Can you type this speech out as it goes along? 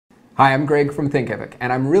Hi, I'm Greg from Thinkific,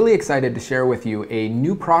 and I'm really excited to share with you a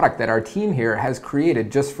new product that our team here has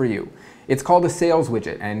created just for you. It's called a sales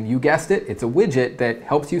widget, and you guessed it, it's a widget that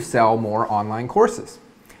helps you sell more online courses.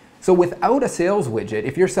 So without a sales widget,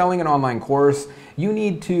 if you're selling an online course, you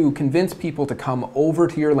need to convince people to come over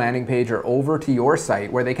to your landing page or over to your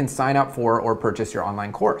site where they can sign up for or purchase your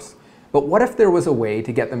online course. But what if there was a way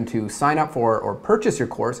to get them to sign up for or purchase your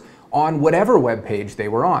course on whatever web page they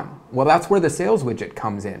were on? Well, that's where the sales widget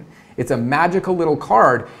comes in. It's a magical little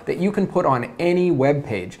card that you can put on any web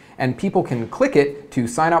page, and people can click it to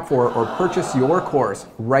sign up for or purchase your course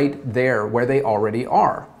right there where they already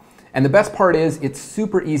are. And the best part is it's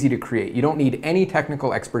super easy to create. You don't need any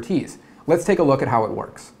technical expertise. Let's take a look at how it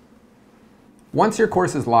works. Once your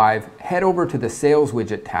course is live, head over to the Sales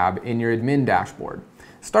Widget tab in your admin dashboard.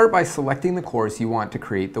 Start by selecting the course you want to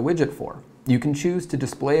create the widget for. You can choose to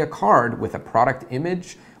display a card with a product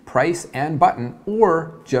image, price, and button,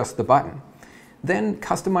 or just the button. Then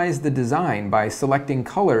customize the design by selecting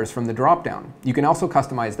colors from the drop-down. You can also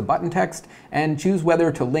customize the button text and choose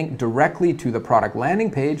whether to link directly to the product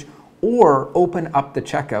landing page or open up the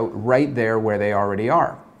checkout right there where they already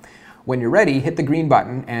are. When you're ready, hit the green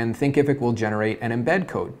button and Thinkific will generate an embed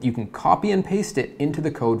code. You can copy and paste it into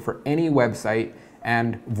the code for any website,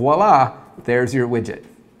 and voila, there's your widget.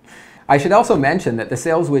 I should also mention that the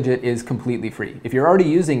sales widget is completely free. If you're already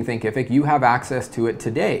using Thinkific, you have access to it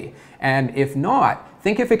today. And if not,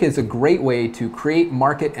 Thinkific is a great way to create,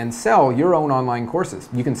 market, and sell your own online courses.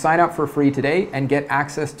 You can sign up for free today and get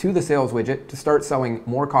access to the sales widget to start selling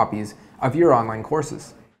more copies of your online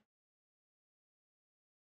courses.